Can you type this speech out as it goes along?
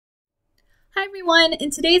Hi everyone,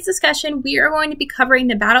 in today's discussion we are going to be covering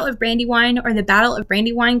the Battle of Brandywine or the Battle of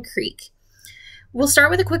Brandywine Creek. We'll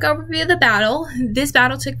start with a quick overview of the battle. This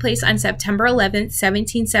battle took place on September 11th,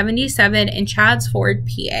 1777 in Chadds Ford,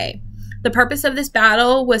 PA. The purpose of this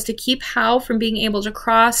battle was to keep Howe from being able to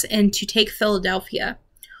cross and to take Philadelphia.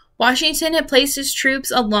 Washington had placed his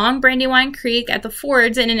troops along Brandywine Creek at the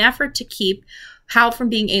fords in an effort to keep Howe from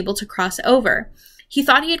being able to cross over. He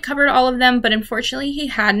thought he had covered all of them, but unfortunately he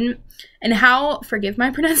hadn't, and Howe, forgive my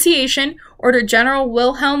pronunciation, ordered General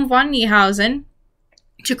Wilhelm von Niehausen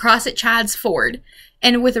to cross at Chadds Ford,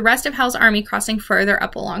 and with the rest of Howe's army crossing further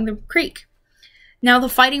up along the creek. Now the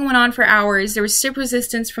fighting went on for hours. There was stiff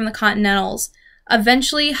resistance from the Continentals.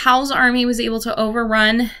 Eventually, Howe's army was able to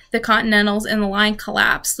overrun the Continentals and the line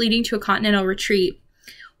collapsed, leading to a Continental retreat.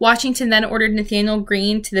 Washington then ordered Nathaniel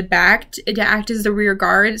Greene to the back to act as the rear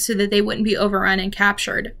guard so that they wouldn't be overrun and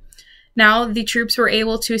captured. Now the troops were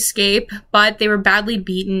able to escape, but they were badly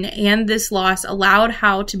beaten, and this loss allowed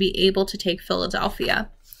Howe to be able to take Philadelphia.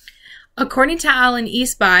 According to Alan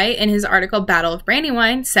Eastby in his article Battle of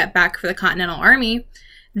Brandywine, Setback for the Continental Army,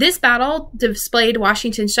 this battle displayed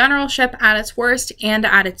Washington's generalship at its worst and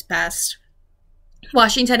at its best.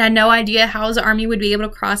 Washington had no idea Howe's army would be able to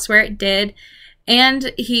cross where it did,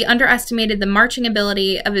 and he underestimated the marching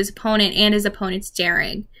ability of his opponent and his opponent's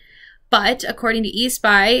daring. But, according to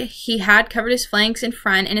Eastby, he had covered his flanks in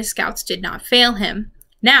front and his scouts did not fail him.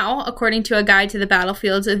 Now, according to a guide to the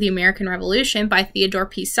battlefields of the American Revolution by Theodore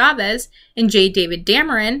P. Savas and J. David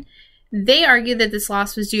Dameron, they argue that this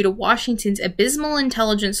loss was due to Washington's abysmal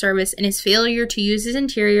intelligence service and his failure to use his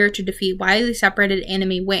interior to defeat widely separated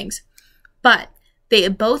enemy wings. But they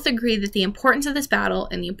both agree that the importance of this battle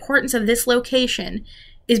and the importance of this location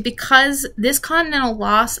is because this Continental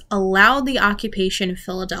loss allowed the occupation of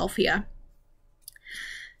Philadelphia.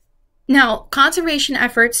 Now, conservation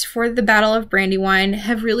efforts for the Battle of Brandywine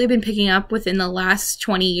have really been picking up within the last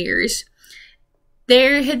 20 years.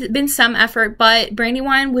 There had been some effort, but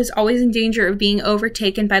Brandywine was always in danger of being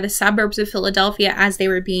overtaken by the suburbs of Philadelphia as they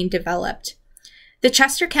were being developed. The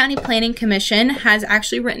Chester County Planning Commission has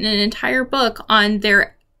actually written an entire book on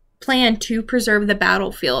their plan to preserve the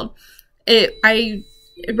battlefield. I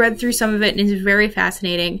read through some of it and it's very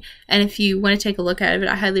fascinating, and if you want to take a look at it,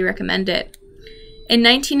 I highly recommend it. In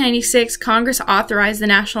 1996, Congress authorized the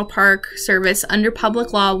National Park Service under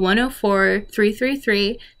Public Law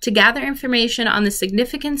 104-333 to gather information on the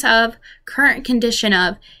significance of, current condition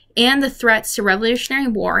of, and the threats to Revolutionary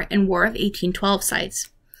War and War of 1812 sites.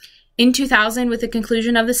 In 2000, with the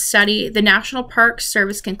conclusion of the study, the National Park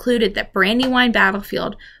Service concluded that Brandywine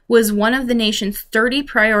Battlefield was one of the nation's 30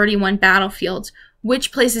 Priority 1 battlefields,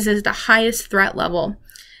 which places it at the highest threat level.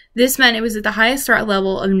 This meant it was at the highest threat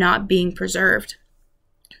level of not being preserved.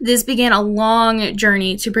 This began a long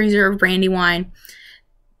journey to preserve Brandywine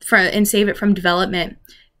and save it from development.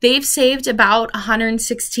 They've saved about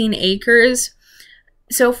 116 acres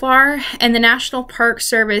so far, and the National Park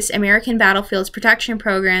Service American Battlefields Protection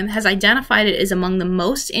Program has identified it as among the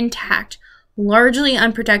most intact, largely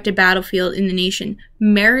unprotected battlefield in the nation,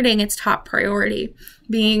 meriting its top priority,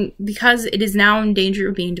 because it is now in danger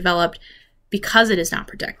of being developed because it is not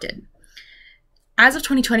protected. As of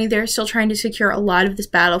 2020, they're still trying to secure a lot of this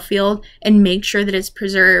battlefield and make sure that it's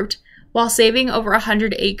preserved. While saving over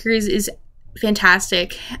 100 acres is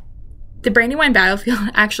fantastic, the Brandywine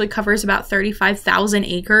Battlefield actually covers about 35,000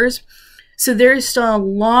 acres, so there is still a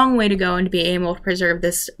long way to go into being able to preserve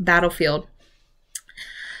this battlefield.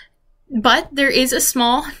 But there is a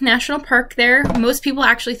small national park there. Most people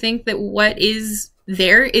actually think that what is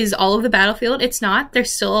there is all of the battlefield. It's not.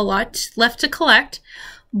 There's still a lot left to collect,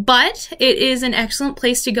 but it is an excellent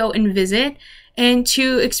place to go and visit and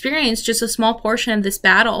to experience just a small portion of this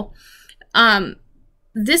battle.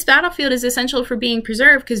 This battlefield is essential for being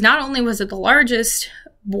preserved because not only was it the largest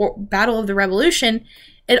battle of the Revolution,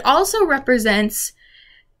 it also represents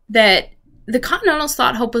that the Continentals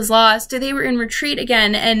thought hope was lost. They were in retreat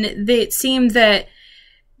again, and it seemed that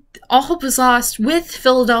all hope was lost with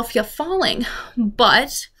Philadelphia falling.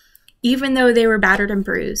 But even though they were battered and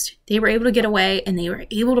bruised, they were able to get away, and they were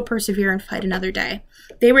able to persevere and fight another day.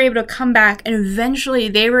 They were able to come back, and eventually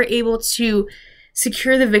they were able to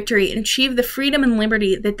secure the victory and achieve the freedom and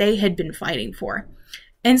liberty that they had been fighting for.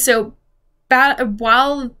 And so,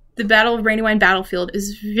 while the Battle of Brandywine Battlefield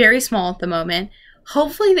is very small at the moment,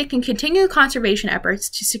 hopefully they can continue the conservation efforts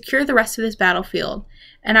to secure the rest of this battlefield.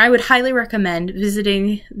 And I would highly recommend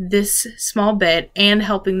visiting this small bit and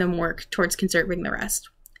helping them work towards conserving the rest.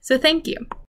 So thank you.